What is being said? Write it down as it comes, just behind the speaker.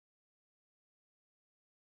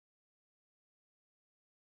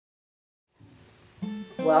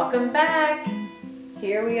Welcome back.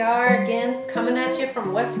 Here we are again, coming at you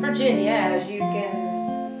from West Virginia, as you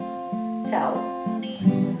can tell.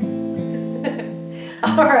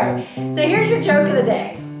 All right, so here's your joke of the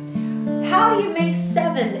day. How do you make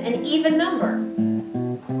 7 an even number?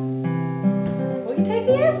 Well, you take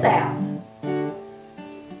the S out.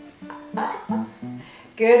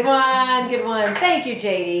 Good one, good one. Thank you,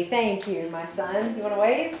 JD. Thank you, my son. You want to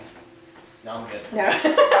wave? No, I'm good. No.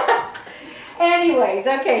 Anyways,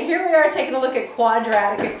 okay, here we are taking a look at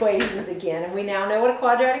quadratic equations again. And we now know what a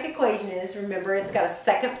quadratic equation is. Remember, it's got a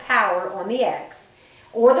second power on the x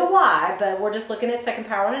or the y, but we're just looking at second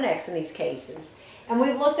power on an x in these cases. And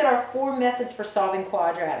we've looked at our 4 methods for solving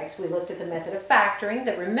quadratics. We looked at the method of factoring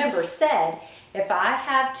that, remember, said if I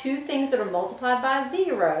have 2 things that are multiplied by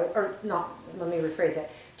 0, or not, let me rephrase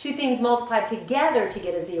that, 2 things multiplied together to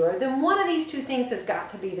get a 0, then one of these 2 things has got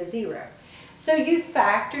to be the 0. So you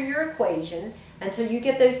factor your equation until you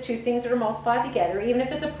get those 2 things that are multiplied together. Even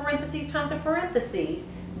if it's a parentheses times a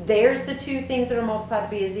parentheses, there's the 2 things that are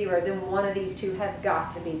multiplied to be a 0, then one of these 2 has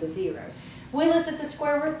got to be the 0. We looked at the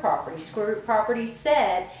square root property. Square root property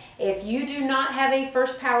said if you do not have a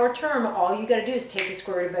first power term, all you got to do is take the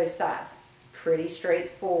square root of both sides. Pretty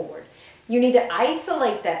straightforward. You need to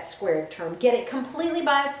isolate that squared term, get it completely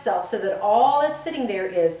by itself so that all that's sitting there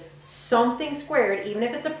is something squared, even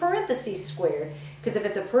if it's a parentheses squared. Because if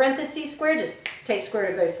it's a parentheses squared, just take square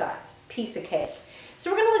root of both sides. Piece of cake. So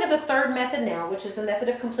we're going to look at the third method now, which is the method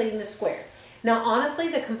of completing the square. Now, honestly,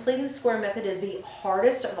 the completing the square method is the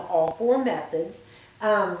hardest of all 4 methods.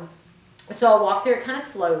 So I'll walk through it kind of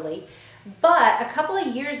slowly. But a couple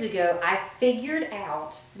of years ago, I figured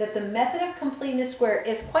out that the method of completing the square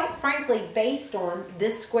is quite frankly based on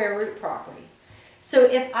this square root property. So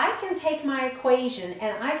if I can take my equation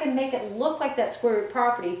and I can make it look like that square root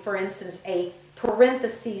property, for instance, a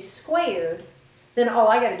parentheses squared, then all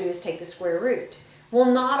I got to do is take the square root. Well,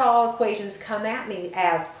 not all equations come at me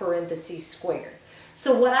as parentheses squared.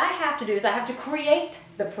 So what I have to do is I have to create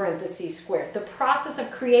the parentheses squared. The process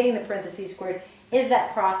of creating the parentheses squared is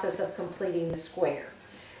that process of completing the square.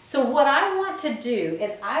 So what I want to do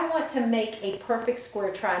is I want to make a perfect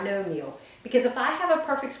square trinomial, because if I have a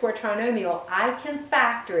perfect square trinomial, I can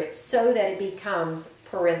factor it so that it becomes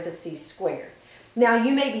parentheses squared. Now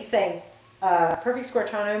you may be saying, perfect square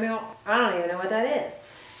trinomial, I don't even know what that is.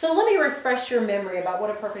 So let me refresh your memory about what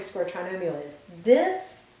a perfect square trinomial is.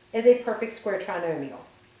 This is a perfect square trinomial.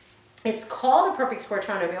 It's called a perfect square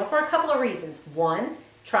trinomial for a couple of reasons. One,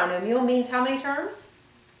 trinomial means how many terms?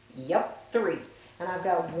 Yep, 3. And I've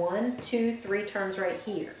got 1, 2, 3 terms right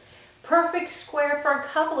here. Perfect square for a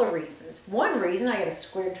couple of reasons. One reason, I got a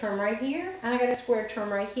squared term right here, and I got a squared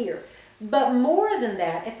term right here. But more than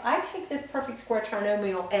that, if I take this perfect square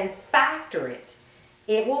trinomial and factor it,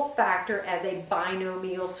 it will factor as a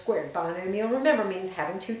binomial squared. Binomial, remember, means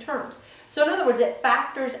having 2 terms. So in other words, it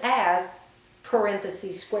factors as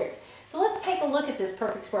parentheses squared. So let's take a look at this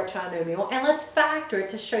perfect square trinomial and let's factor it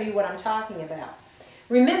to show you what I'm talking about.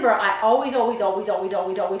 Remember, I always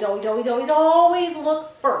look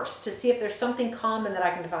first to see if there's something common that I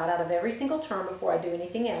can divide out of every single term before I do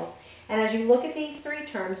anything else. And as you look at these 3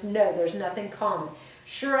 terms, no, there's nothing common.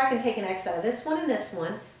 Sure, I can take an x out of this one and this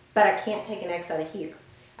one, but I can't take an x out of here.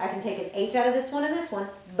 I can take an h out of this one and this one,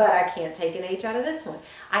 but I can't take an h out of this one.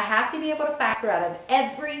 I have to be able to factor out of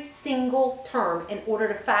every single term in order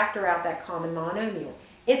to factor out that common monomial.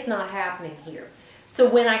 It's not happening here. So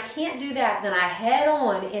when I can't do that, then I head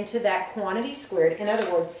on into that quantity squared. In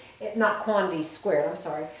other words, not quantity squared, I'm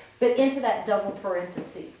sorry, but into that double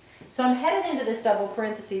parentheses. So I'm headed into this double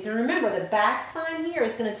parentheses. And remember, the back sign here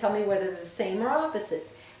is going to tell me whether they're the same or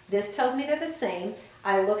opposites. This tells me they're the same.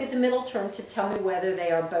 I look at the middle term to tell me whether they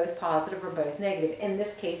are both positive or both negative. In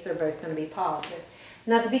this case, they're both going to be positive.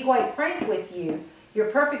 Now, to be quite frank with you, your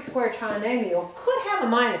perfect square trinomial could have a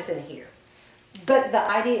minus in here. But the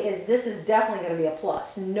idea is this is definitely going to be a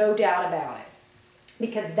plus, no doubt about it,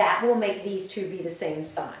 because that will make these 2 be the same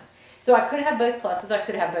sign. So I could have both pluses, I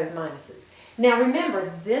could have both minuses. Now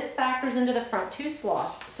remember, this factors into the front 2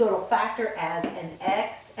 slots, so it'll factor as an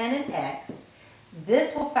x and an x.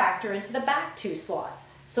 This will factor into the back 2 slots,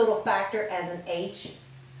 so it'll factor as an h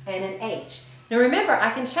and an h. Now remember,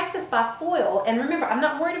 I can check this by FOIL, and remember, I'm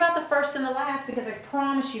not worried about the first and the last because I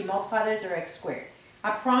promise you multiply those are x squared. I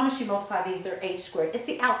promise you multiply these, they're h squared. It's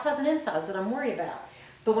the outsides and insides that I'm worried about.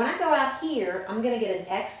 But when I go out here, I'm going to get an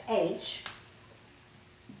xh.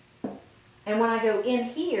 And when I go in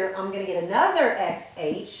here, I'm going to get another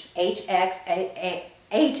xh, hx,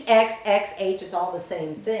 xh, it's all the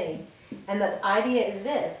same thing. And the idea is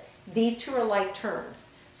this, these 2 are like terms.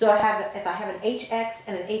 So if I have an hx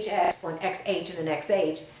and an hx, or an xh and an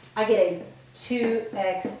xh, I get a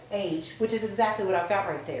 2xh, which is exactly what I've got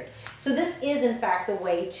right there. So this is, in fact, the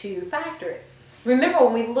way to factor it. Remember,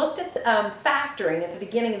 when we looked at factoring at the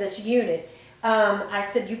beginning of this unit, I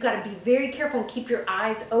said you've got to be very careful and keep your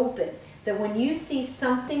eyes open, that when you see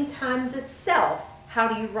something times itself, how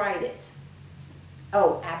do you write it?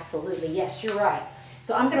 Oh, absolutely. Yes, you're right.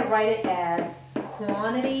 So I'm going to write it as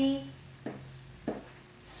quantity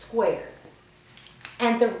squared.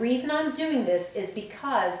 And the reason I'm doing this is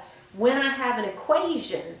because when I have an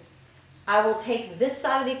equation, I will take this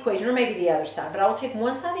side of the equation, or maybe the other side, but I will take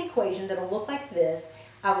one side of the equation that will look like this.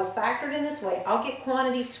 I will factor it in this way. I'll get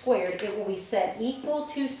quantity squared. It will be set equal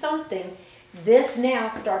to something. This now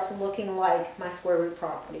starts looking like my square root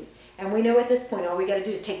property. And we know at this point all we got to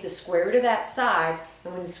do is take the square root of that side,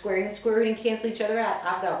 and when square root and cancel each other out,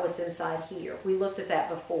 I've got what's inside here. We looked at that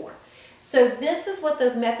before. So this is what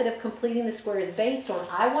the method of completing the square is based on.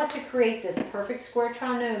 I want to create this perfect square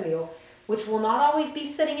trinomial, which will not always be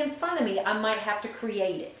sitting in front of me. I might have to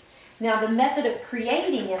create it. Now the method of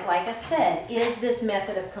creating it, like I said, is this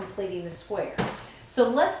method of completing the square. So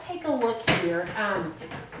let's take a look here.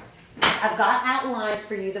 I've got outlined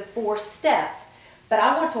for you the 4 steps, but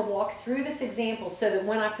I want to walk through this example so that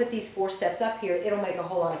when I put these 4 steps up here, it'll make a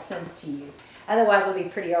whole lot of sense to you. Otherwise, it'll be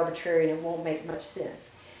pretty arbitrary and it won't make much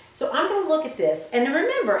sense. So I'm going to look at this, and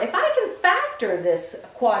remember, if I can factor this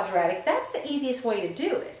quadratic, that's the easiest way to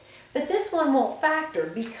do it. But this one won't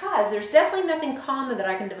factor because there's definitely nothing common that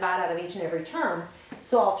I can divide out of each and every term.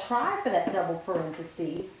 So I'll try for that double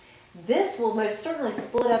parentheses. This will most certainly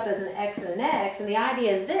split up as an x and an x, and the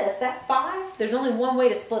idea is this, that 5, there's only one way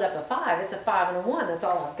to split up a 5. It's a 5 and a 1. That's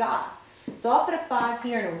all I've got. So I'll put a 5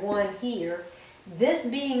 here and a 1 here. This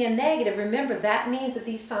being a negative, remember, that means that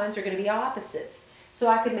these signs are going to be opposites. So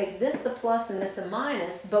I could make this the plus and this a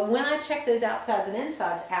minus, but when I check those outsides and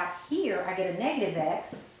insides, out here I get a negative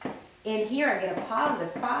x, in here I get a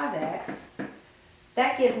positive 5x.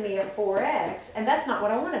 That gives me a 4x, and that's not what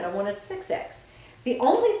I wanted. I wanted 6x. The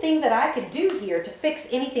only thing that I could do here to fix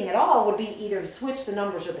anything at all would be either to switch the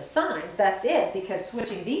numbers or the signs. That's it, because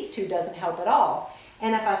switching these two doesn't help at all.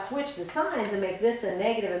 And if I switch the signs and make this a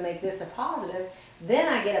negative and make this a positive, then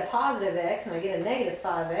I get a positive x and I get a negative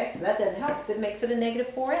 5x. That doesn't help because it makes it a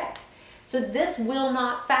negative 4x. So this will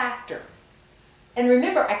not factor. And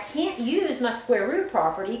remember, I can't use my square root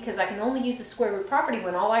property because I can only use the square root property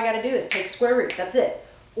when all I got to do is take square root. That's it.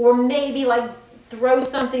 Or maybe like throw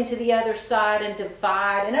something to the other side and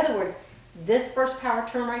divide. In other words, this first power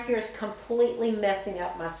term right here is completely messing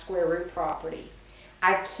up my square root property.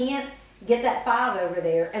 I can't get that 5 over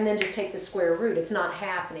there and then just take the square root. It's not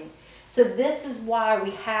happening. So this is why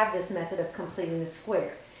we have this method of completing the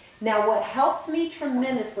square. Now what helps me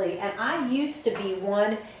tremendously, and I used to be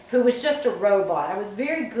one who was just a robot. I was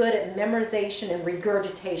very good at memorization and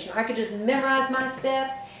regurgitation. I could just memorize my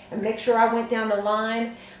steps and make sure I went down the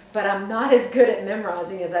line, but I'm not as good at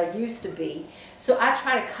memorizing as I used to be. So I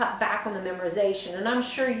try to cut back on the memorization, and I'm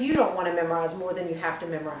sure you don't want to memorize more than you have to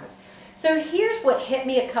memorize. So here's what hit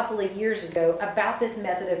me a couple of years ago about this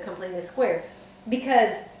method of completing the square,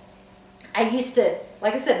 because I used to,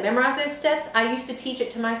 like I said, memorize those steps. I used to teach it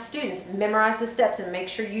to my students. Memorize the steps and make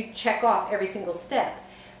sure you check off every single step.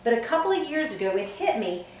 But a couple of years ago, it hit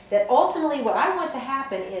me that ultimately what I want to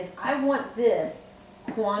happen is I want this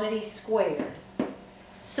quantity squared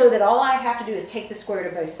so that all I have to do is take the square root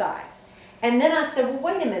of both sides. And then I said,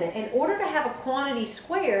 well, wait a minute. In order to have a quantity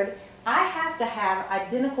squared, I have to have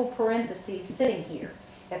identical parentheses sitting here.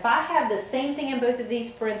 If I have the same thing in both of these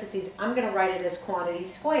parentheses, I'm going to write it as quantity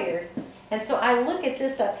squared. And so I look at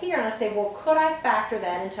this up here and I say, well, could I factor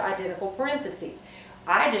that into identical parentheses?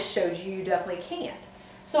 I just showed you you definitely can't.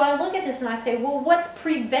 So I look at this and I say, well, what's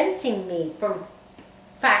preventing me from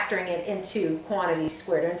factoring it into quantity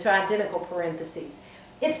squared, or into identical parentheses?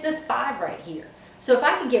 It's this 5 right here. So if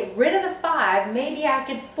I could get rid of the 5, maybe I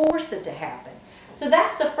could force it to happen. So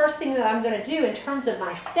that's the first thing that I'm going to do in terms of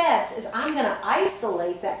my steps, is I'm going to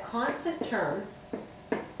isolate that constant term.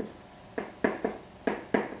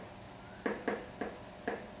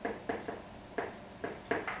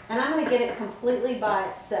 And I'm going to get it completely by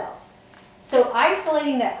itself. So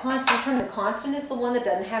isolating that constant term, the constant is the one that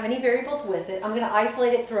doesn't have any variables with it. I'm going to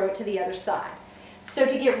isolate it, throw it to the other side. So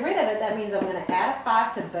to get rid of it, that means I'm going to add a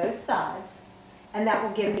 5 to both sides, and that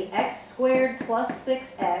will give me x squared plus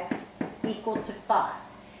 6x equal to 5.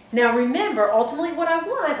 Now remember, ultimately what I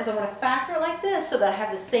want is I want to factor it like this so that I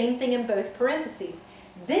have the same thing in both parentheses.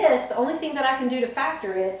 This, the only thing that I can do to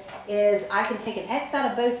factor it is I can take an x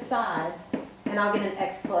out of both sides and I'll get an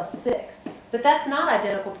x plus 6. But that's not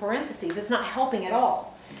identical parentheses. It's not helping at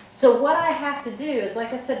all. So what I have to do is,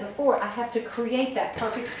 like I said before, I have to create that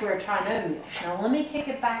perfect square trinomial. Now let me kick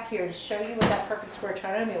it back here and show you what that perfect square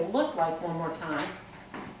trinomial looked like one more time.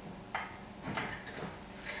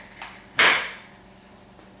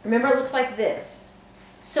 Remember, it looks like this.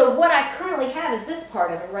 So what I currently have is this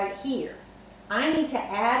part of it right here. I need to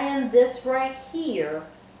add in this right here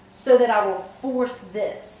so that I will force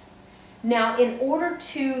this. Now, in order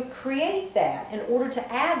to create that, in order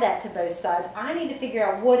to add that to both sides, I need to figure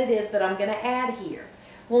out what it is that I'm going to add here.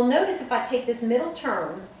 Well, notice if I take this middle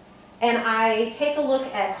term and I take a look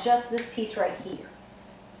at just this piece right here,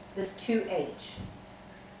 this 2h.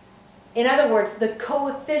 In other words, the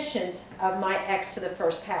coefficient of my x to the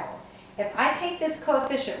first power. If I take this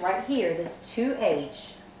coefficient right here, this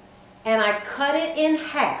 2h, and I cut it in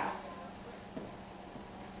half,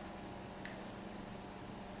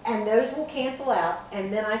 and those will cancel out,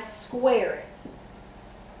 and then I square it,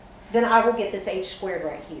 then I will get this h squared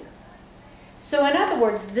right here. So in other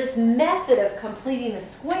words, this method of completing the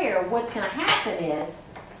square, what's going to happen is,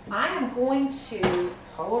 I am going to,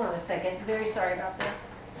 hold on a second, very sorry about this.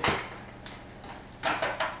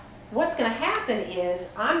 What's going to happen is,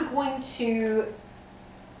 I'm going to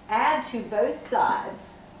add to both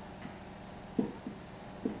sides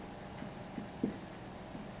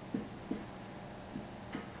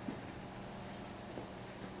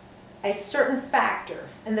a certain factor.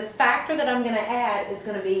 And the factor that I'm going to add is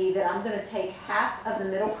going to be that I'm going to take half of the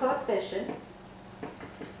middle coefficient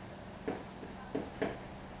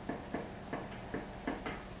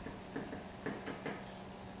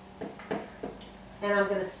and I'm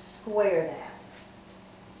going to square that.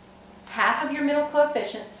 Half of your middle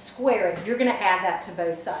coefficient, square it. You're going to add that to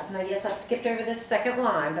both sides. Now, yes, I skipped over this second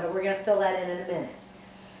line, but we're going to fill that in a minute.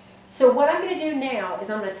 So what I'm going to do now is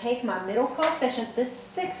I'm going to take my middle coefficient, this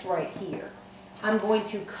 6 right here. I'm going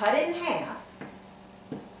to cut it in half,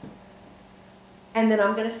 and then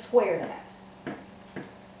I'm going to square that.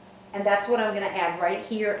 And that's what I'm going to add right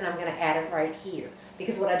here, and I'm going to add it right here.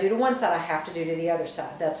 Because what I do to one side, I have to do to the other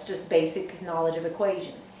side. That's just basic knowledge of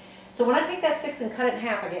equations. So when I take that 6 and cut it in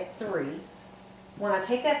half, I get 3. When I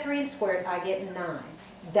take that 3 and square it, I get 9.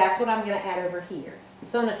 That's what I'm going to add over here.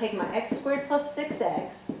 So I'm going to take my x squared plus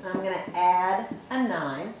 6x, and I'm going to add a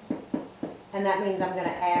 9, and that means I'm going to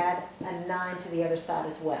add a 9 to the other side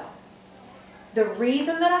as well. The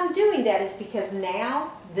reason that I'm doing that is because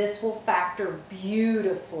now this will factor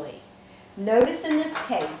beautifully. Notice in this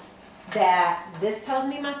case that this tells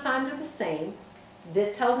me my signs are the same,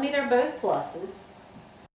 this tells me they're both pluses,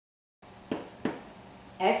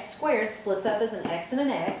 x squared splits up as an x and an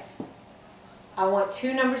x. I want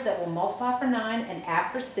two numbers that will multiply for 9 and add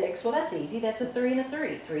for 6. Well, that's easy. That's a 3 and a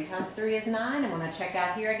 3. 3 times 3 is 9. And when I check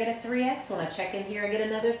out here, I get a 3x. When I check in here, I get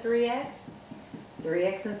another 3x.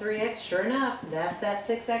 3x and 3x, sure enough, that's that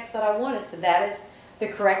 6x that I wanted. So that is the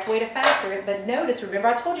correct way to factor it. But notice, remember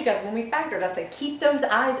I told you guys when we factored, I said keep those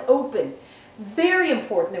eyes open. Very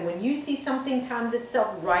important that when you see something times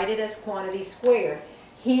itself, write it as quantity squared.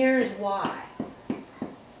 Here's why.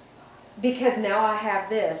 Because now I have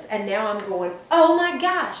this, and now I'm going, oh my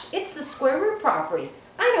gosh, it's the square root property.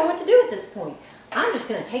 I know what to do at this point. I'm just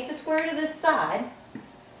going to take the square root of this side.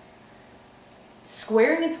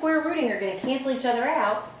 Squaring and square rooting are going to cancel each other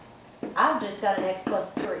out. I've just got an x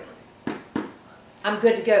plus 3. I'm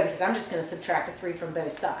good to go because I'm just going to subtract a 3 from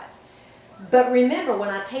both sides. But remember, when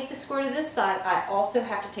I take the square root of this side, I also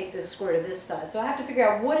have to take the square root of this side. So I have to figure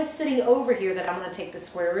out what is sitting over here that I'm going to take the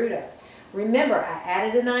square root of. Remember, I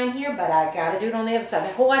added a 9 here, but I got to do it on the other side.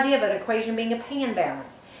 The whole idea of an equation being a pan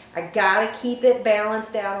balance. I got to keep it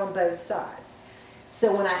balanced out on both sides.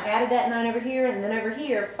 So when I added that 9 over here and then over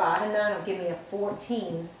here, 5 and 9 will give me a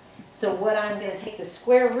 14. So what I'm going to take the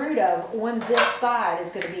square root of on this side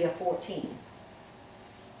is going to be a 14.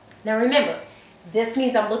 Now remember, this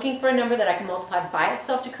means I'm looking for a number that I can multiply by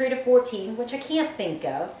itself to create a 14, which I can't think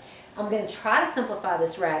of. I'm going to try to simplify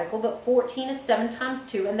this radical, but 14 is 7 times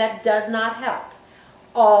 2, and that does not help.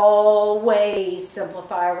 Always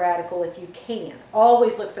simplify a radical if you can.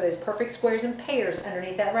 Always look for those perfect squares and pairs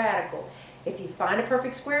underneath that radical. If you find a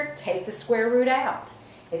perfect square, take the square root out.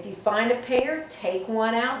 If you find a pair, take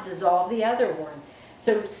one out, dissolve the other one.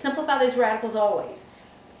 So simplify those radicals always.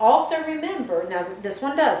 Also remember, now this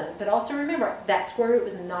one doesn't, but also remember that square root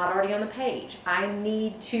was not already on the page. I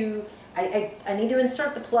need to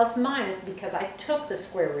insert the plus minus because I took the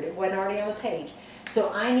square root. It wasn't already on the page.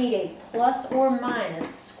 So I need a plus or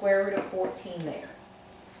minus square root of 14 there.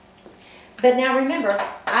 But now remember,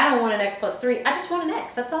 I don't want an x plus 3. I just want an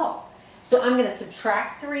x, that's all. So I'm going to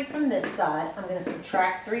subtract 3 from this side. I'm going to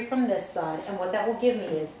subtract 3 from this side. And what that will give me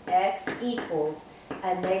is x equals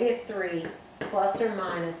a negative 3 plus or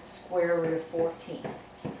minus square root of 14.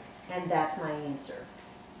 And that's my answer.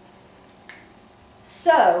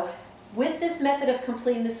 So, with this method of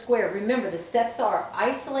completing the square, remember the steps are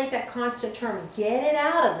isolate that constant term, get it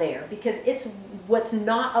out of there, because it's what's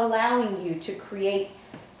not allowing you to create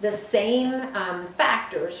the same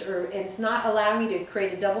factors, or it's not allowing you to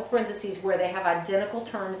create a double parentheses where they have identical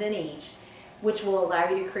terms in each, which will allow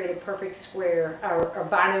you to create a perfect square or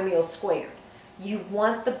binomial squared. You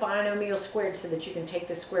want the binomial squared so that you can take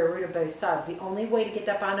the square root of both sides. The only way to get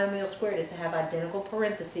that binomial squared is to have identical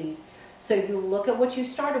parentheses. So you look at what you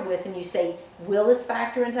started with and you say, will this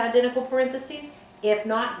factor into identical parentheses? If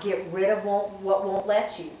not, get rid of what won't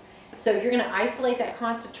let you. So you're going to isolate that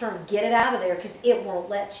constant term, get it out of there because it won't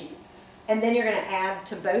let you. And then you're going to add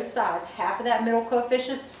to both sides half of that middle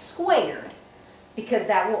coefficient squared, because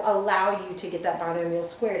that will allow you to get that binomial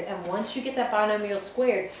squared. And once you get that binomial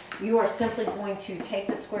squared, you are simply going to take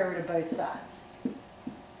the square root of both sides,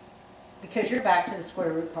 because you're back to the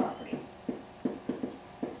square root property.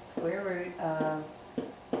 Square root of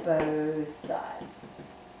both sides.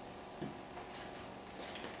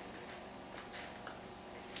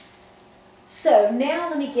 So now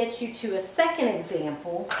let me get you to a second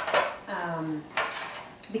example,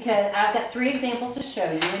 because I've got 3 examples to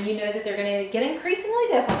show you, and you know that they're going to get increasingly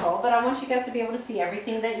difficult, but I want you guys to be able to see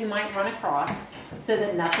everything that you might run across so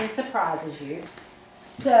that nothing surprises you.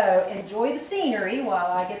 So enjoy the scenery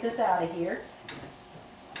while I get this out of here.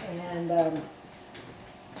 And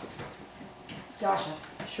gosh,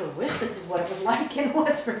 I sure wish this is what it was like in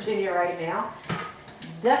West Virginia right now.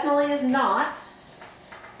 Definitely is not.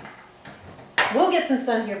 We'll get some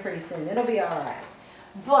sun here pretty soon. It'll be all right.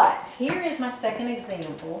 But here is my second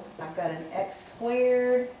example. I've got an x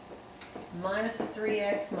squared minus a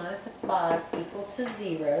 3x minus a 5 equal to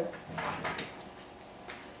 0.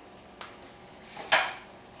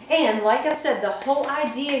 And like I said, the whole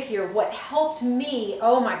idea here, what helped me,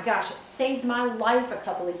 oh my gosh, it saved my life a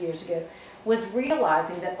couple of years ago, was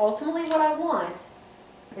realizing that ultimately what I want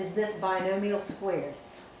is this binomial squared.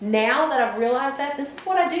 Now that I've realized that, this is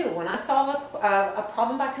what I do. When I solve a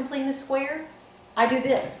problem by completing the square, I do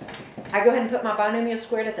this. I go ahead and put my binomial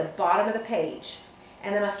squared at the bottom of the page.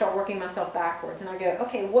 And then I start working myself backwards. And I go,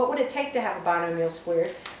 okay, what would it take to have a binomial squared?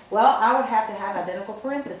 Well, I would have to have identical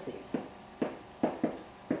parentheses.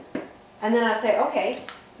 And then I say, okay,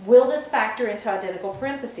 will this factor into identical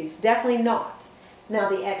parentheses? Definitely not. Now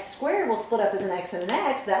the x squared will split up as an x and an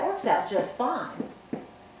x. That works out just fine.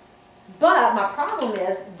 But my problem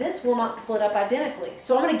is this will not split up identically.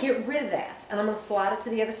 So I'm going to get rid of that, and I'm going to slide it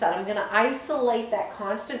to the other side. I'm going to isolate that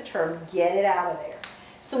constant term, get it out of there.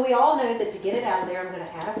 So we all know that to get it out of there, I'm going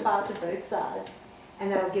to add a 5 to both sides,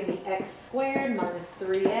 and that will give me x squared minus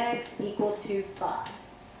 3x equal to 5.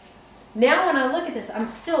 Now when I look at this, I'm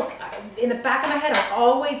still, in the back of my head, I'm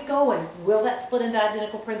always going, will that split into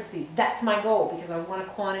identical parentheses? That's my goal, because I want a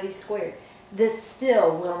quantity squared. This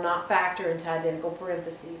still will not factor into identical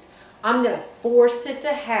parentheses. I'm going to force it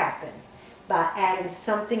to happen by adding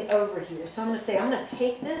something over here. So I'm going to say, I'm going to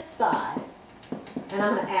take this side and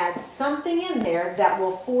I'm going to add something in there that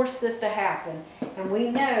will force this to happen. And we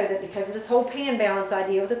know that because of this whole pan balance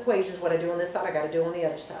idea with equations, what I do on this side, I got to do on the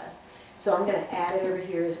other side. So I'm going to add it over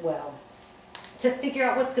here as well. To figure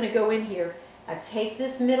out what's going to go in here, I take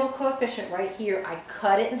this middle coefficient right here, I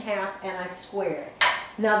cut it in half, and I square it.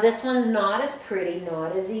 Now this one's not as pretty,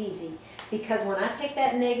 not as easy. Because when I take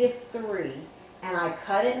that -3 and I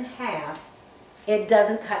cut it in half, it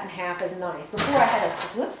doesn't cut in half as nice. Before I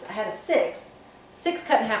had a 6. 6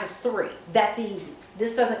 cut in half is 3. That's easy.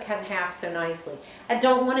 This doesn't cut in half so nicely. I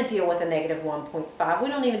don't want to deal with a -1.5. We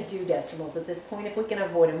don't even do decimals at this point if we can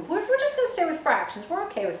avoid them. We're just going to stay with fractions. We're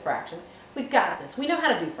okay with fractions. We've got this. We know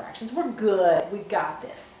how to do fractions. We're good. We've got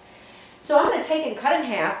this. So I'm going to take it and cut it in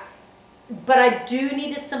half, but I do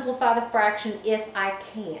need to simplify the fraction if I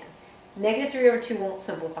can. -3/2 won't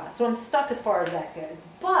simplify, so I'm stuck as far as that goes.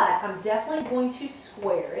 But I'm definitely going to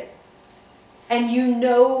square it. And you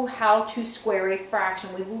know how to square a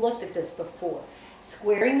fraction. We've looked at this before.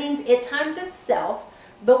 Squaring means it times itself,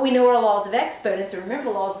 but we know our laws of exponents. And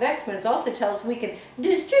remember, the laws of exponents also tell us we can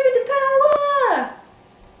distribute the power.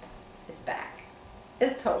 It's back.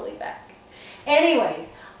 It's totally back. Anyways,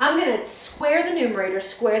 I'm going to square the numerator,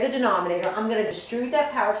 square the denominator. I'm going to distribute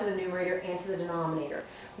that power to the numerator and to the denominator.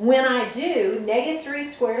 When I do, -3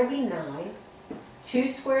 squared will be 9, 2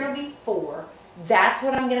 squared will be 4. That's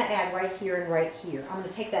what I'm going to add right here and right here. I'm going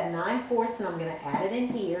to take that 9/4 and I'm going to add it in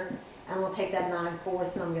here, and we'll take that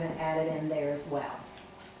 9/4 and I'm going to add it in there as well.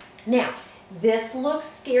 Now, this looks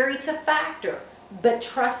scary to factor, but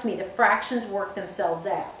trust me, the fractions work themselves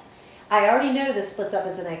out. I already know this splits up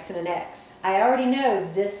as an x and an x. I already know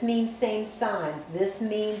this means same signs. This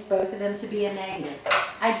means both of them to be a negative.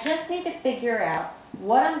 I just need to figure out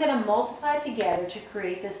what I'm going to multiply together to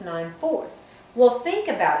create this 9/4. Well, think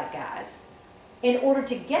about it, guys. In order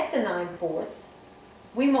to get the 9/4,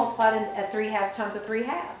 we multiplied a 3/2 times a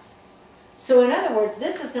 3/2. So in other words,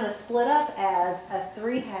 this is going to split up as a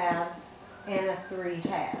 3/2 and a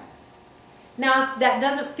 3/2. Now, if that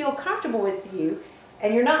doesn't feel comfortable with you,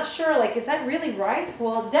 and you're not sure, like, is that really right?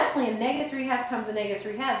 Well, definitely a negative 3/2 times a negative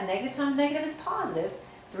 3/2. Negative times negative is positive.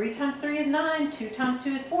 3 times 3 is 9. 2 times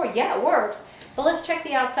 2 is 4. Yeah, it works. But let's check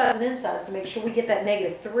the outsides and insides to make sure we get that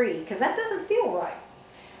negative 3, because that doesn't feel right.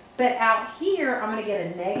 But out here, I'm going to get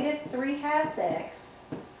a negative 3/2 x.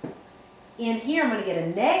 In here, I'm going to get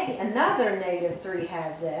another negative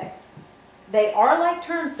 3/2 x. They are like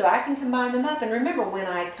terms, so I can combine them up. And remember, when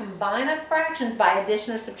I combine up fractions by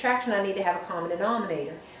addition or subtraction, I need to have a common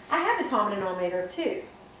denominator. I have the common denominator of 2.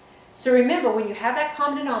 So remember, when you have that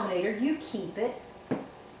common denominator, you keep it.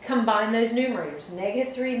 Combine those numerators.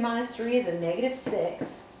 Negative 3 minus 3 is a negative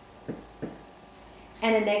 6.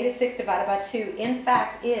 And a negative 6 divided by 2, in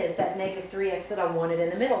fact, is that negative 3x that I wanted in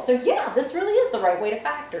the middle. So yeah, this really is the right way to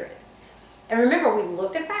factor it. And remember, we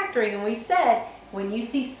looked at factoring and we said, when you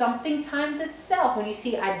see something times itself, when you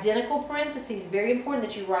see identical parentheses, very important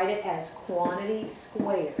that you write it as quantity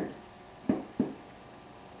squared.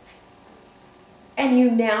 And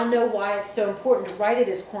you now know why it's so important to write it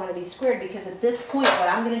as quantity squared, because at this point, what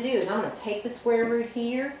I'm going to do is I'm going to take the square root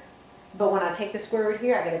here, but when I take the square root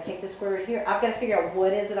here, I've got to take the square root here. I've got to figure out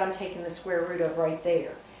what is it I'm taking the square root of right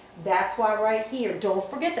there. That's why right here, don't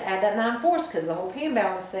forget to add that 9/4 because the whole pan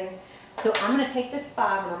balance thing. So I'm going to take this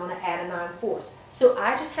 5 and I'm going to add a 9/4. So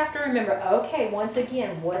I just have to remember, okay, once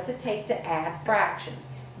again, what's it take to add fractions?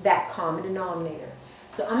 That common denominator.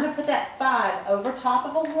 So I'm going to put that 5 over top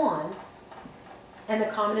of a 1, and the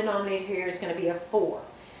common denominator here is going to be a 4.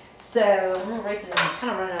 So I'm going to write this, I'm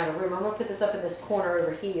kind of running out of room. I'm going to put this up in this corner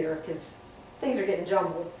over here because things are getting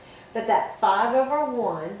jumbled. But that 5 over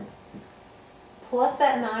 1 plus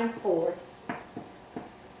that 9/4,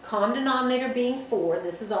 common denominator being 4,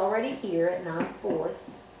 this is already here at 9/4.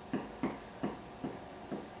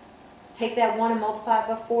 Take that 1 and multiply it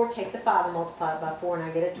by 4, take the 5 and multiply it by 4, and I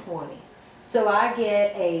get a 20. So I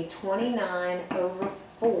get a 29 over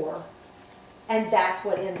 4, and that's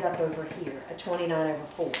what ends up over here, a 29 over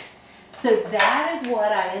 4. So that is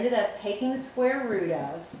what I ended up taking the square root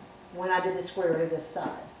of when I did the square root of this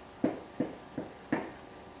side.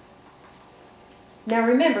 Now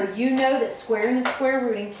remember, you know that squaring and square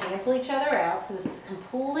rooting cancel each other out, so this is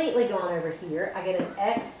completely gone over here. I get an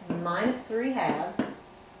x minus 3/2.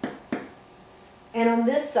 And on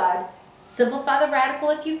this side, simplify the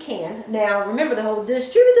radical if you can. Now remember the whole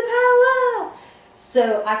distribute the power.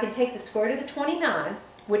 So I can take the square root of the 29,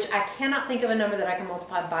 which I cannot think of a number that I can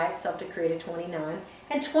multiply by itself to create a 29.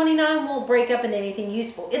 And 29 won't break up into anything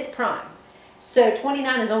useful. It's prime. So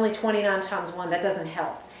 29 is only 29 times 1. That doesn't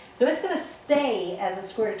help. So it's going to stay as the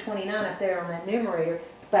square root of 29 up there on that numerator,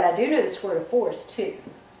 but I do know the square root of 4 is 2.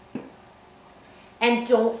 And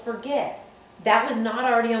don't forget, that was not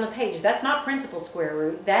already on the page. That's not principal square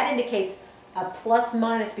root. That indicates a plus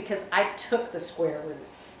minus because I took the square root.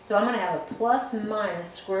 So I'm going to have a plus minus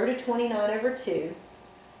square root of 29 over 2.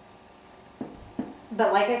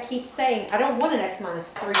 But like I keep saying, I don't want an x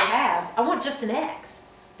minus 3/2. I want just an x.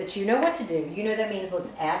 But you know what to do. You know that means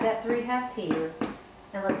let's add that 3/2 here.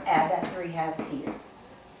 And let's add that 3/2 here.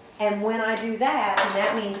 And when I do that, and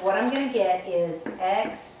that means what I'm going to get is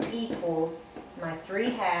x equals my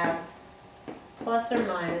 3/2 plus or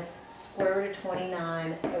minus square root of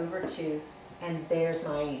 29 over 2. And there's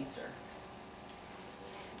my answer.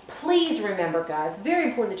 Please remember, guys, very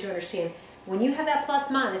important that you understand, when you have that plus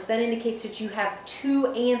minus, that indicates that you have two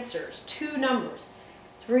answers, two numbers.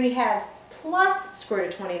 3/2 plus square root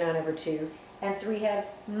of 29 over 2. And 3/2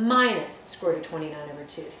 minus square root of 29 over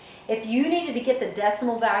 2. If you needed to get the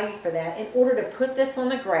decimal value for that, in order to put this on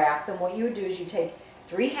the graph, then what you would do is you take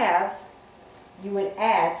 3/2, you would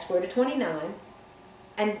add square root of 29,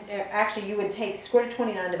 and actually you would take square root of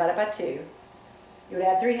 29 divided by 2. You would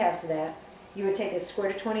add 3/2 to that. You would take the square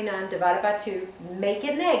root of 29 divided by 2, make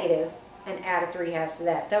it negative, and add a 3/2 to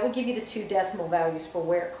that. That would give you the two decimal values for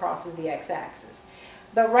where it crosses the x-axis.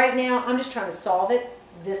 But right now, I'm just trying to solve it.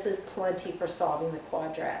 This is plenty for solving the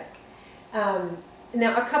quadratic.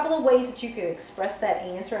 Now, a couple of ways that you can express that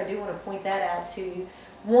answer, I do want to point that out to you.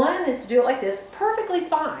 One is to do it like this, perfectly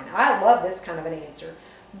fine. I love this kind of an answer.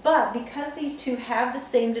 But because these two have the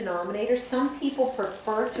same denominator, some people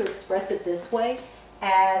prefer to express it this way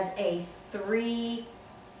as a 3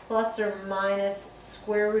 plus or minus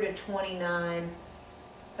square root of 29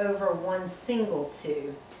 over 1 single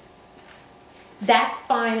 2. That's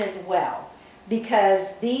fine as well,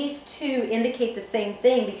 because these two indicate the same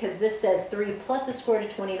thing, because this says 3 plus the square root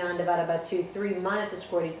of 29 divided by 2, 3 minus the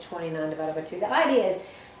square root of 29 divided by 2. The idea is,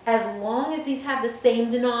 as long as these have the same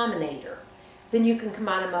denominator, then you can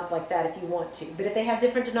combine them up like that if you want to. But if they have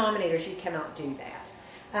different denominators, you cannot do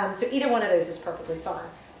that. So either one of those is perfectly fine.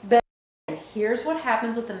 But here's what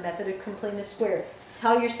happens with the method of completing the square.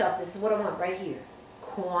 Tell yourself, this is what I want right here.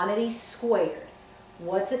 Quantity squared.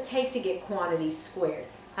 What's it take to get quantity squared?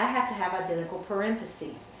 I have to have identical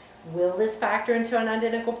parentheses. Will this factor into an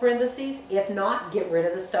identical parentheses? If not, get rid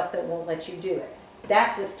of the stuff that won't let you do it.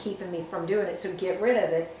 That's what's keeping me from doing it, so get rid of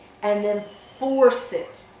it and then force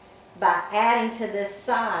it by adding to this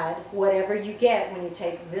side whatever you get when you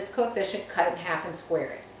take this coefficient, cut it in half and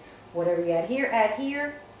square it. Whatever you add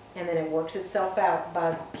here, and then it works itself out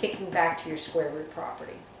by kicking back to your square root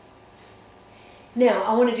property. Now,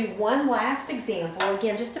 I want to do one last example,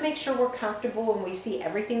 again, just to make sure we're comfortable and we see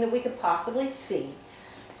everything that we could possibly see.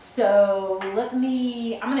 So I'm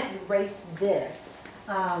going to erase this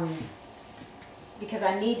because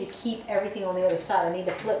I need to keep everything on the other side. I need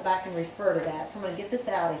to flip back and refer to that. So I'm going to get this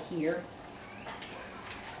out of here.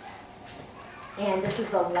 And this is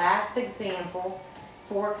the last example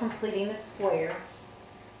for completing the square.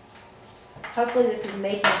 Hopefully this is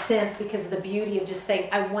making sense because of the beauty of just saying,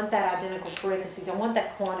 I want that identical parentheses, I want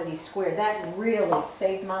that quantity squared. That really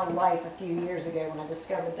saved my life a few years ago when I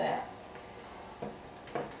discovered that.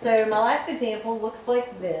 So my last example looks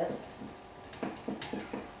like this.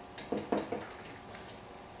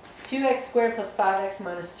 2x squared plus 5x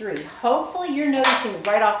minus 3. Hopefully you're noticing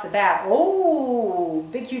right off the bat, oh,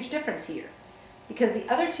 big huge difference here. Because the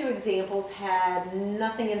other two examples had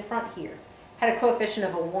nothing in front here. Had a coefficient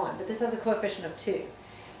of a 1, but this has a coefficient of 2.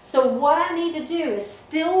 So what I need to do is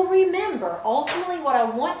still remember, ultimately what I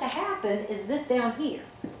want to happen is this down here,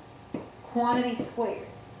 quantity squared.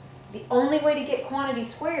 The only way to get quantity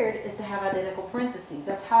squared is to have identical parentheses.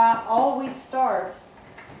 That's how I always start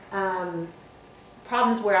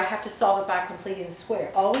problems where I have to solve it by completing the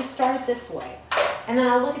square. Always start it this way. And then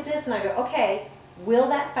I look at this and I go, okay, will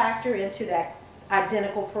that factor into that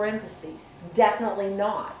identical parentheses? Definitely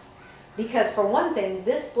not. Because for one thing,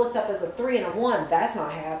 this splits up as a 3 and a 1. That's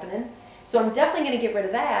not happening. So I'm definitely going to get rid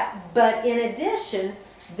of that. But in addition,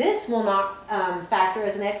 this will not factor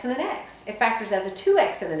as an x and an x. It factors as a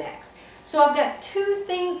 2x and an x. So I've got two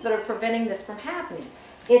things that are preventing this from happening.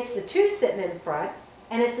 It's the 2 sitting in front,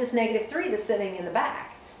 and it's this negative 3 that's sitting in the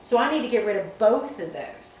back. So I need to get rid of both of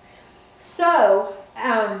those. So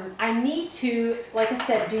I need to, like I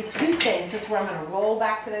said, do two things. This is where I'm going to roll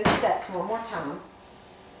back to those steps one more time.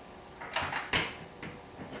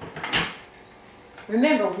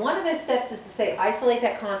 Remember, one of those steps is to say isolate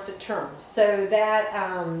that constant term. So that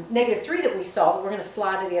negative 3 that we saw, that we're going to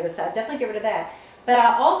slide to the other side, definitely get rid of that. But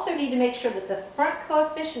I also need to make sure that the front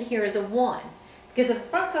coefficient here is a 1. Because if the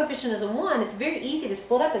front coefficient is a 1, it's very easy to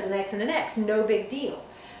split up as an x and an x, no big deal.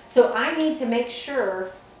 So I need to make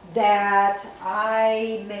sure that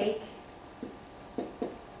I make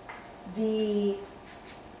the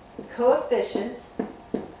coefficient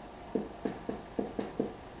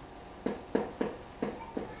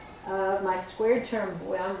of my squared term,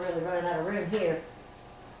 boy, I'm really running out of room here.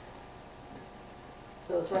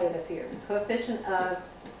 So let's write it up here. Coefficient of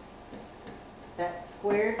that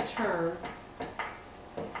squared term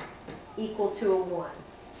equal to a 1.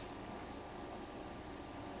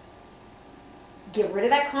 Get rid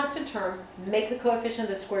of that constant term, make the coefficient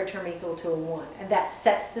of the squared term equal to a 1. And that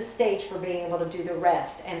sets the stage for being able to do the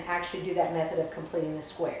rest and actually do that method of completing the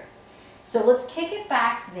square. So let's kick it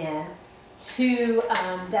back then to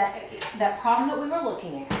that problem that we were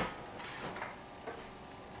looking at.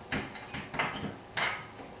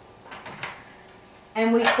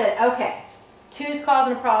 And we said, okay, 2 is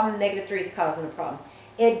causing a problem, negative 3 is causing a problem.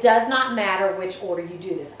 It does not matter which order you do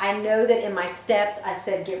this. I know that in my steps I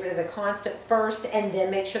said get rid of the constant first and then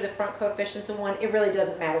make sure the front coefficient's a 1. It really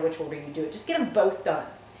doesn't matter which order you do it. Just get them both done.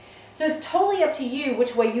 So it's totally up to you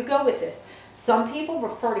which way you go with this. Some people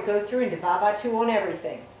prefer to go through and divide by 2 on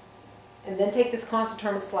everything and then take this constant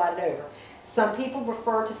term and slide it over. Some people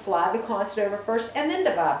prefer to slide the constant over first and then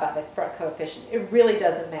divide by the front coefficient. It really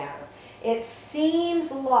doesn't matter. It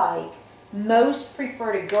seems like most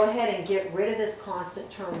prefer to go ahead and get rid of this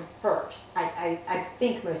constant term first. I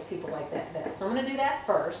think most people like that best. So I'm going to do that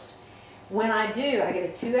first. When I do, I get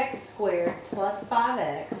a 2x squared plus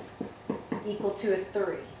 5x equal to a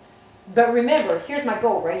 3. But remember, here's my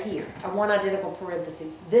goal right here. I want identical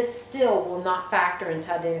parentheses. This still will not factor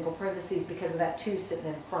into identical parentheses because of that 2 sitting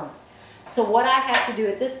in front. So what I have to do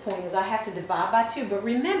at this point is I have to divide by 2. But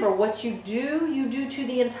remember, what you do to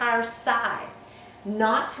the entire side.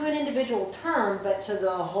 Not to an individual term, but to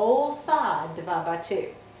the whole side, divide by 2.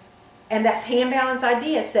 And that pan balance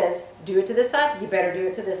idea says, do it to this side, you better do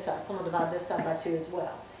it to this side. So I'm going to divide this side by 2 as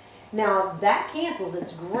well. Now, that cancels,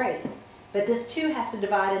 it's great. But this 2 has to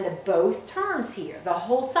divide into both terms here. The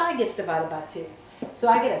whole side gets divided by 2. So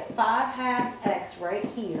I get a 5/2 x right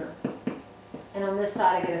here. And on this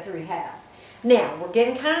side, I get a 3/2. Now, we're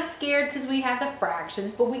getting kind of scared because we have the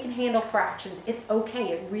fractions, but we can handle fractions. It's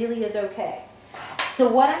okay. It really is okay. So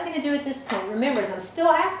what I'm going to do at this point, remember, is I'm still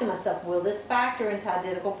asking myself, will this factor into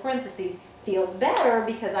identical parentheses? Feels better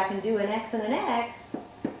because I can do an x and an x,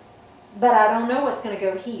 but I don't know what's going to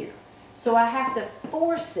go here. So I have to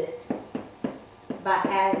force it by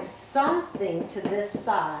adding something to this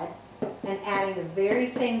side and adding the very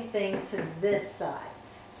same thing to this side.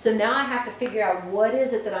 So now I have to figure out what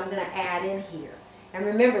is it that I'm going to add in here. And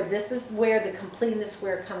remember, this is where the completing the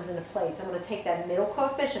square comes into place. I'm going to take that middle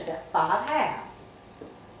coefficient, that 5/2.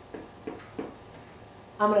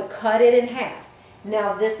 I'm going to cut it in half.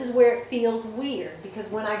 Now this is where it feels weird because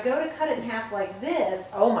when I go to cut it in half like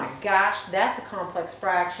this, oh my gosh, that's a complex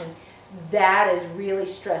fraction. That is really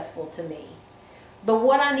stressful to me. But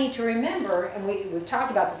what I need to remember, and we've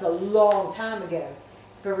talked about this a long time ago,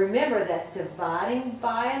 but remember that dividing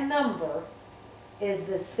by a number is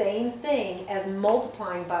the same thing as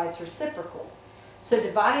multiplying by its reciprocal. So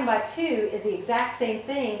dividing by 2 is the exact same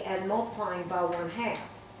thing as multiplying by 1/2.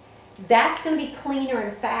 That's going to be cleaner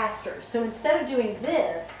and faster. So instead of doing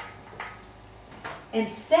this,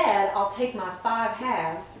 instead I'll take my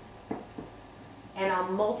 5/2 and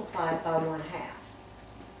I'll multiply it by 1/2.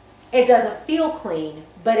 It doesn't feel clean,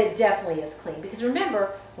 but it definitely is clean. Because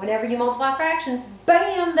remember, whenever you multiply fractions,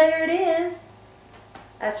 bam, there it is.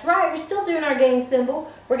 That's right, we're still doing our gain symbol.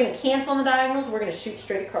 We're going to cancel on the diagonals, we're going to shoot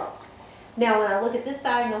straight across. Now when I look at this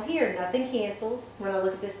diagonal here, nothing cancels. When I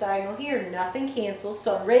look at this diagonal here, nothing cancels.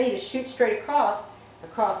 So I'm ready to shoot straight across.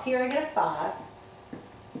 Across here I get a 5,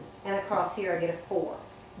 and across here I get a 4.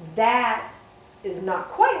 That is not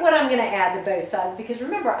quite what I'm going to add to both sides, because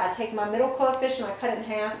remember, I take my middle coefficient, I cut it in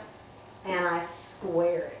half, and I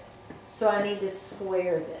square it. So I need to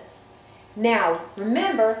square this. Now,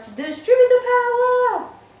 remember, distribute the power.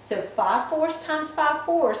 So 5/4 times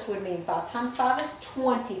 5/4 would mean 5 times 5 is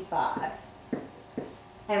 25.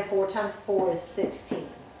 And 4 times 4 is 16.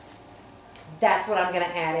 That's what I'm going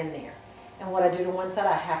to add in there. And what I do to one side,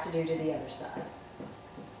 I have to do to the other side.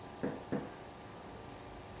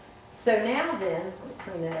 So now then, let me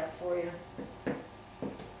clean that up for you.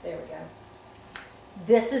 There we go.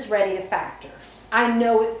 This is ready to factor. I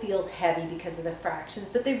know it feels heavy because of the fractions,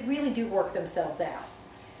 but they really do work themselves out.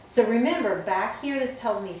 So remember, back here this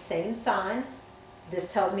tells me same signs.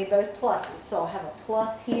 This tells me both pluses. So I'll have a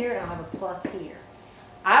plus here and I'll have a plus here.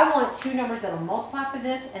 I want two numbers that will multiply for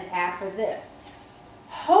this and add for this.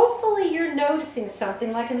 Hopefully you're noticing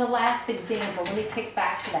something like in the last example. Let me kick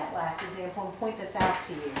back to that last example and point this out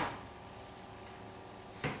to you.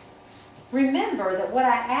 Remember that what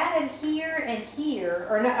I added here and here,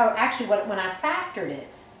 or no, actually when I factored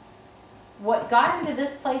it, what got into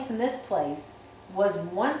this place and this place was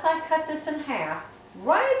once I cut this in half,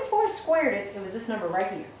 right before I squared it, it was this number right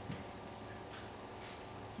here.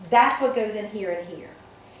 That's what goes in here and here.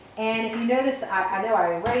 And if you notice, I know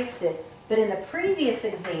I erased it, but in the previous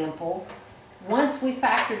example, once we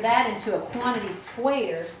factored that into a quantity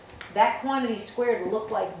squared, that quantity squared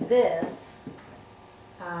looked like this.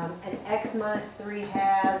 An x minus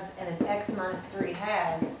 3/2 and an x minus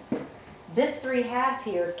 3/2. This 3/2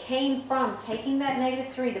 here came from taking that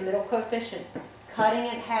 -3, the middle coefficient, cutting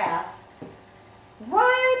it in half,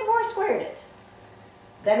 right before I squared it.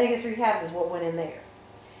 That -3/2 is what went in there.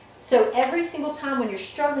 So every single time when you're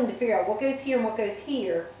struggling to figure out what goes here and what goes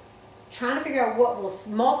here, trying to figure out what will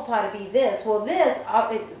multiply to be this, well this,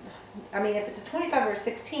 I mean if it's a 25 or a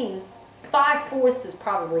 16, 5/4 is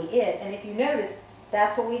probably it. And if you notice,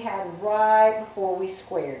 that's what we had right before we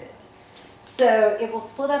squared it. So it will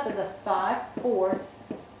split up as a 5/4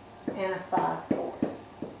 and a 5/4.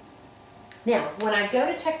 Now, when I go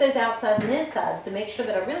to check those outsides and insides to make sure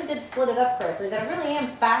that I really did split it up correctly, that I really am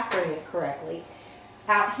factoring it correctly,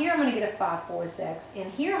 out here I'm going to get a 5/4 x,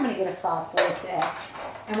 and here I'm going to get a 5/4 x.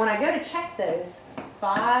 And when I go to check those,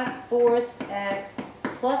 5/4 x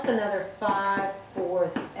plus another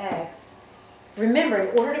 5/4 x, remember,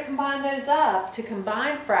 in order to combine those up, to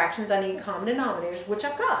combine fractions, I need common denominators, which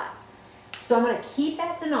I've got. So I'm going to keep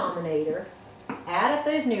that denominator, Add up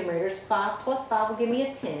those numerators. 5 plus 5 will give me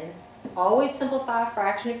a 10. Always simplify a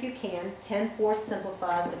fraction if you can. 10/4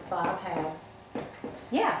 simplifies to 5 halves.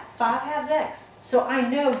 Yeah, 5 halves x. So I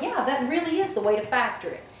know, yeah, that really is the way to factor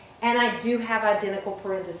it. And I do have identical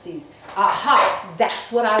parentheses. Aha,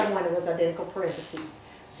 that's what I wanted, was identical parentheses.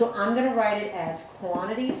 So I'm going to write it as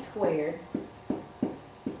quantity squared,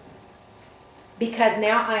 because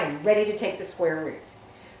now I am ready to take the square root.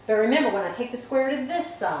 But remember, when I take the square root of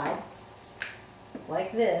this side,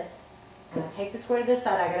 like this, and I take the square root of this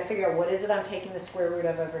side, I got to figure out what is it I'm taking the square root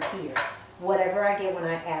of over here. Whatever I get when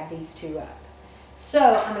I add these two up. So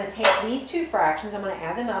I'm going to take these two fractions, I'm going to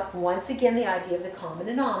add them up. Once again, the idea of the common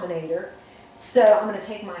denominator. So I'm going to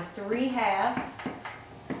take my 3 halves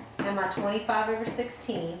and my 25 over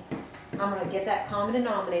 16. I'm going to get that common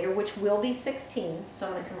denominator, which will be 16. So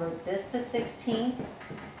I'm going to convert this to 16ths.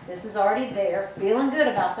 This is already there. Feeling good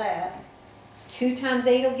about that. 2 times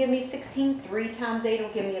 8 will give me 16. 3 times 8 will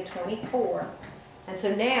give me a 24. And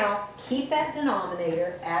so now, keep that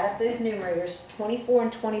denominator, add up those numerators. 24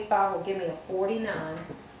 and 25 will give me a 49.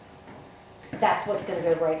 That's what's going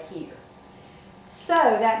to go right here. So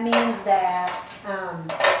that means that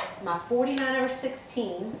my 49 over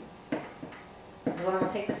 16 is what I'm going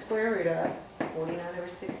to take the square root of. 49 over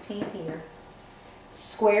 16 here.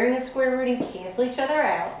 Squaring and square rooting cancel each other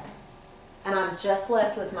out. And I'm just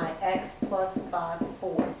left with my x plus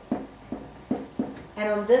 5/4. And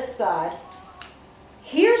on this side,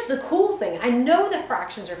 here's the cool thing. I know the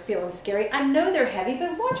fractions are feeling scary. I know they're heavy,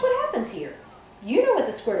 but watch what happens here. You know what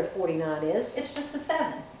the square root of 49 is. It's just a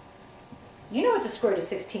 7. You know what the square root of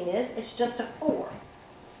 16 is. It's just a 4.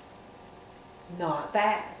 Not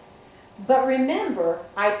bad. But remember,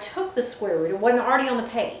 I took the square root. It wasn't already on the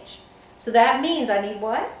page. So that means I need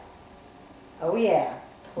what? Oh yeah,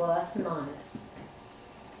 plus minus.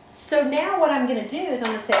 So now what I'm going to do is I'm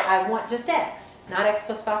going to say I want just x, not x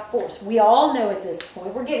plus 5/4. We all know at this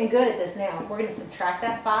point, we're getting good at this now, we're going to subtract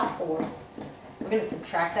that 5/4. We're going to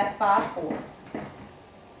subtract that 5/4.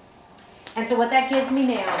 And so what that gives me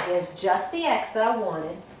now is just the x that I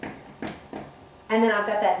wanted. And then I've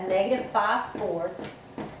got that negative 5/4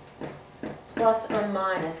 plus or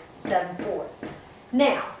minus 7/4.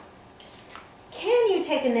 Now, can you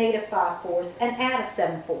take a negative 5/4 and add a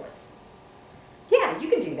 7/4? Yeah, you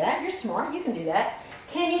can do that. You're smart. You can do that.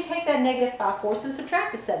 Can you take that negative 5/4 and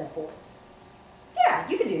subtract the 7/4? Yeah,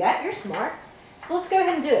 you can do that. You're smart. So let's go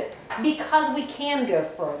ahead and do it, because we can go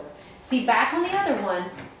further. See, back on the other one,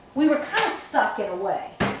 we were kind of stuck in a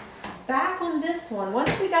way. Back on this one,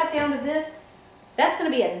 once we got down to this, that's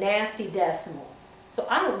going to be a nasty decimal. So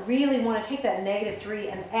I don't really want to take that negative 3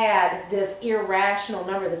 and add this irrational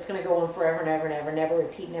number that's going to go on forever and ever and ever, never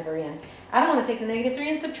repeat, never end. I don't want to take the negative 3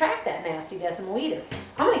 and subtract that nasty decimal either.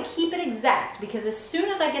 I'm going to keep it exact, because as soon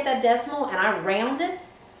as I get that decimal and I round it,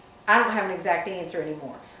 I don't have an exact answer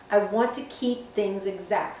anymore. I want to keep things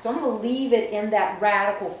exact. So I'm going to leave it in that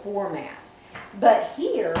radical format. But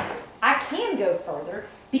here, I can go further,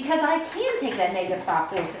 because I can take that negative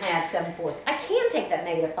 5/4 and add 7/4. I can take that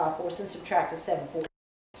negative 5/4 and subtract a 7/4.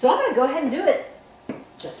 So I'm going to go ahead and do it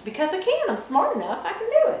just because I can. I'm smart enough, I can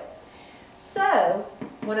do it. So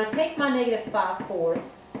when I take my negative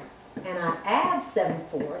 5/4 and I add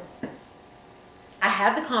 7/4, I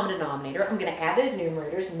have the common denominator. I'm going to add those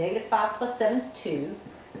numerators. Negative 5 plus 7 is 2.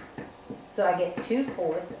 So I get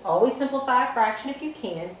 2/4. Always simplify a fraction if you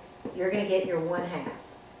can. You're going to get your 1/2.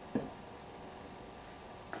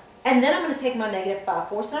 And then I'm going to take my negative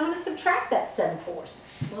 5/4 and I'm going to subtract that 7/4.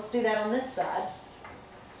 So let's do that on this side.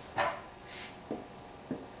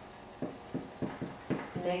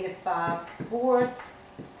 Negative 5/4.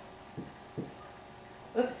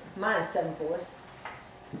 Oops, minus 7/4.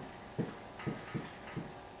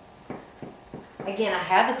 Again, I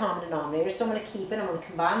have the common denominator, so I'm going to keep it. I'm going to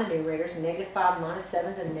combine the numerators. Negative 5 minus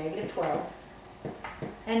 7 is a negative 12.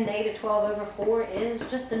 And negative 12 over 4 is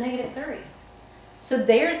just a negative 3. So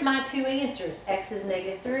there's my two answers. X is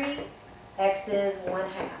negative 3, X is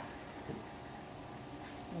 1/2.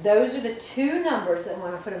 Those are the two numbers that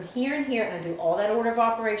when I put them here and here and do all that order of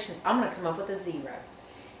operations, I'm going to come up with a 0.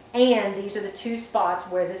 And these are the two spots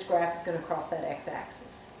where this graph is going to cross that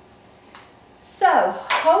x-axis. So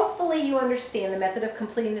hopefully you understand the method of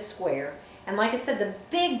completing the square. And like I said, the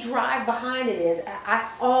big drive behind it is I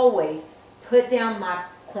always put down my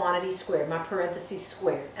quantity squared, my parentheses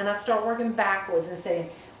squared. And I start working backwards and saying,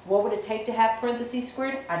 what would it take to have parentheses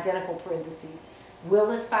squared? Identical parentheses. Will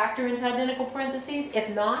this factor into identical parentheses? If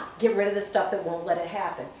not, get rid of the stuff that won't let it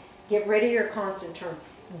happen. Get rid of your constant term.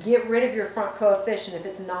 Get rid of your front coefficient if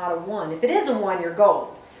it's not a 1. If it is a 1, you're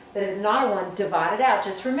gold. But if it's not a 1, divide it out.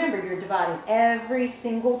 Just remember, you're dividing every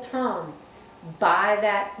single term by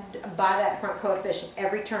that front coefficient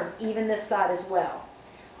every term, even this side as well.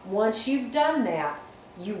 Once you've done that,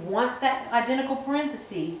 you want that identical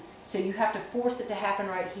parentheses, so you have to force it to happen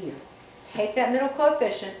right here. Take that middle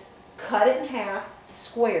coefficient, cut it in half,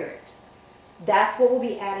 square it. That's what will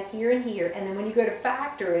be added here and here, and then when you go to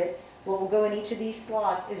factor it, what will go in each of these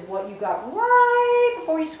slots is what you got right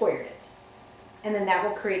before you squared it. And then that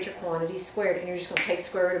will create your quantity squared, and you're just going to take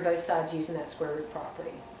square root of both sides using that square root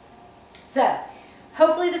property. So,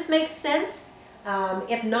 hopefully this makes sense.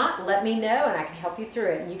 If not, let me know and I can help you through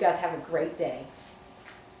it, and you guys have a great day.